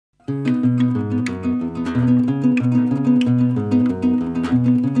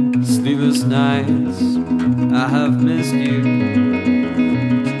Sleepless nights, I have missed you,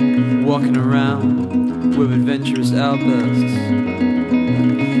 walking around with adventurous outbursts.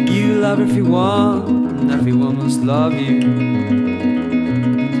 You love everyone, and everyone must love you.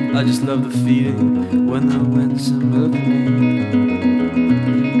 I just love the feeling when the winsome look at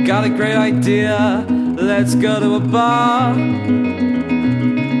me. Got a great idea, let's go to a bar,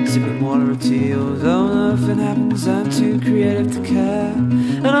 sipping water or tea, although nothing happens, I'm too creative to care.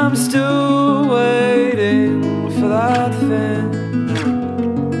 And I'm still waiting for that thing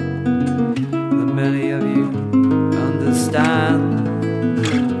that many of you understand,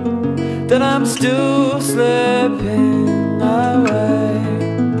 that I'm still slipping away.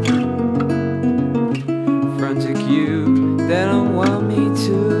 Frantic, you, they don't want me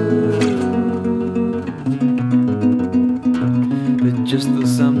to, but just though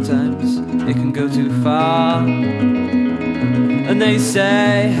sometimes it can go too far. And they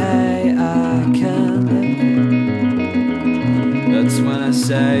say, hey, I can't live it. That's when I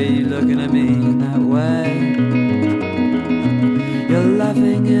say, you're looking at me in that way. You're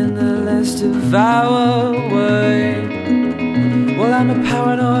laughing in the less devour way. Well, I'm a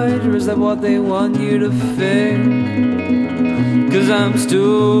paranoid, or is that what they want you to think? 'Cause I'm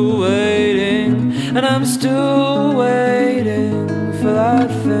still waiting, and I'm still waiting for that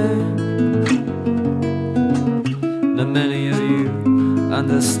thing that many of you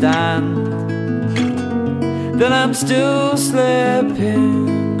understand, that I'm still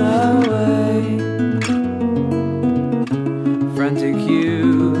slipping away. Frantic,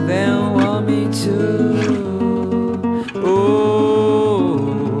 you, they don't want me to,